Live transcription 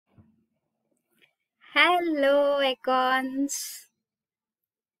Hello, Icons.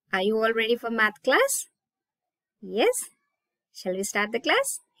 Are you all ready for math class? Yes? Shall we start the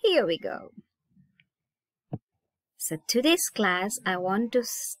class? Here we go. So today's class, I want to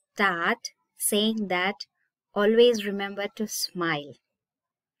start saying that always remember to smile.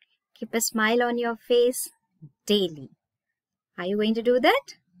 Keep a smile on your face daily. Are you going to do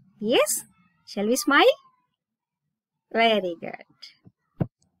that? Yes? Shall we smile? Very good.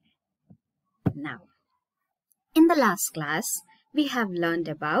 Now, in the last class, we have learned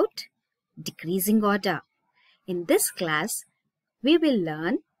about decreasing order. In this class, we will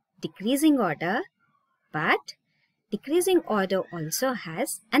learn decreasing order, but decreasing order also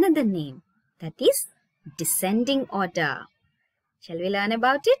has another name, that is descending order. Shall we learn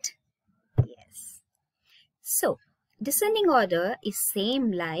about it? Yes. So, descending order is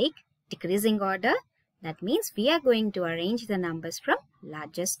same like decreasing order. That means we are going to arrange the numbers from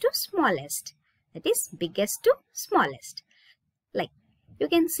largest to smallest. That is biggest to smallest. Like you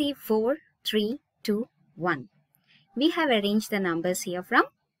can see 4, 3, 2, 1. We have arranged the numbers here from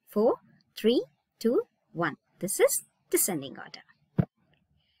 4, 3, 2, 1. This is descending order.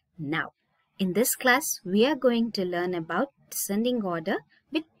 Now, in this class, we are going to learn about descending order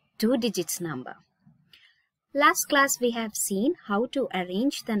with 2 digits number. Last class, we have seen how to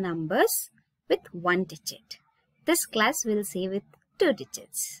arrange the numbers with 1 digit. This class will see with 2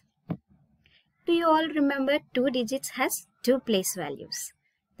 digits. Do you all remember 2 digits has 2 place values?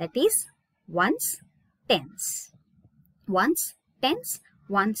 That is ones, tens. Ones, tens,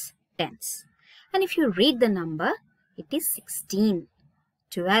 ones, tens. And if you read the number, it is 16,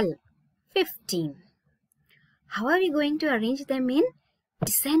 12, 15. How are we going to arrange them in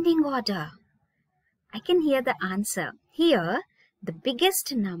descending order? I can hear the answer. Here, the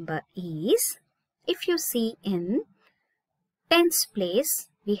biggest number is, if you see in tens place,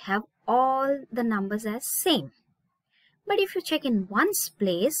 we have all the numbers as same. But if you check in ones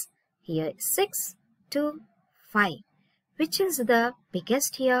place, here is 6, 2, 5. Which is the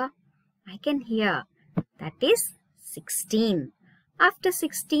biggest here? I can hear. That is 16. After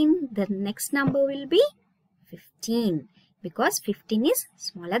 16, the next number will be 15. Because 15 is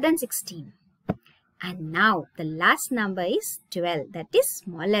smaller than 16. And now the last number is 12. That is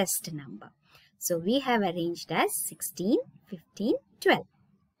smallest number. So we have arranged as 16, 15, 12.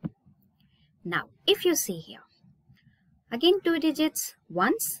 Now, if you see here, again 2 digits,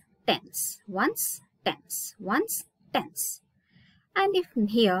 ones, tens, ones, tens, ones, tens. And if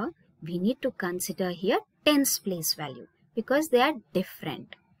here, we need to consider here tens place value because they are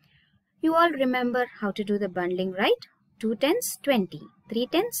different. You all remember how to do the bundling, right? 2 tens, 20, 3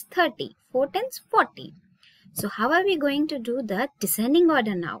 tens, 30, 4 tens, 40. So how are we going to do the descending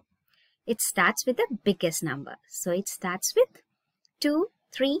order now? It starts with the biggest number. So it starts with 2,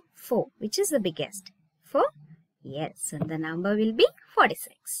 3, 4. Which is the biggest? 4? Yes. And the number will be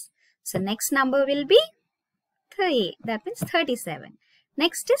 46. So next number will be 3. That means 37.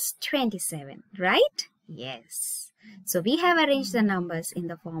 Next is 27. Right? Yes. So we have arranged the numbers in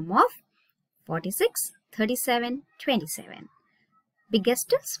the form of 46, 37, 27. Biggest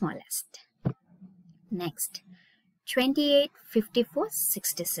to smallest. Next. 28, 54,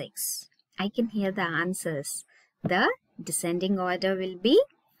 66. I can hear the answers. The descending order will be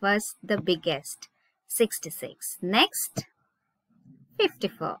first the biggest, 66. Next,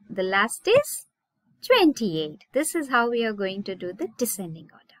 54. The last is 28. This is how we are going to do the descending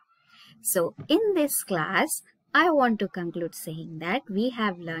order. So, in this class, I want to conclude saying that we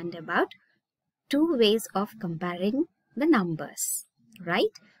have learned about 2 ways of comparing the numbers,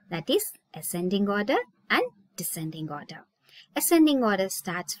 right? That is ascending order and descending order. Ascending order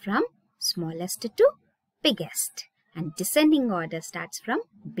starts from smallest to biggest. And descending order starts from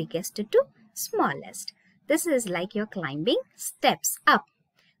biggest to smallest. This is like you're climbing steps up.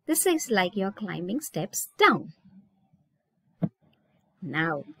 This is like you're climbing steps down.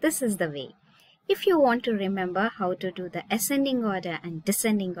 Now, this is the way. If you want to remember how to do the ascending order and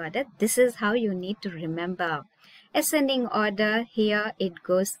descending order, this is how you need to remember. Ascending order, here it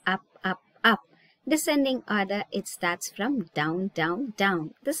goes up, up, up. Descending order, it starts from down, down,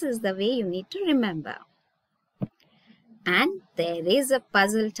 down. This is the way you need to remember. And there is a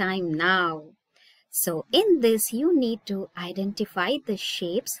puzzle time now. So in this, you need to identify the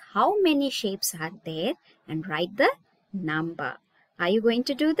shapes, how many shapes are there, and write the number. Are you going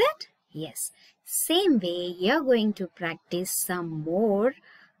to do that? Yes. Same way, you're going to practice some more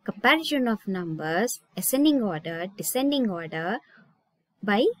comparison of numbers, ascending order, descending order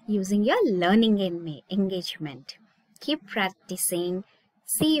by using your learning engagement. Keep practicing.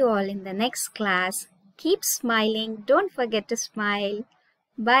 See you all in the next class. Keep smiling. Don't forget to smile.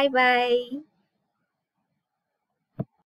 Bye-bye.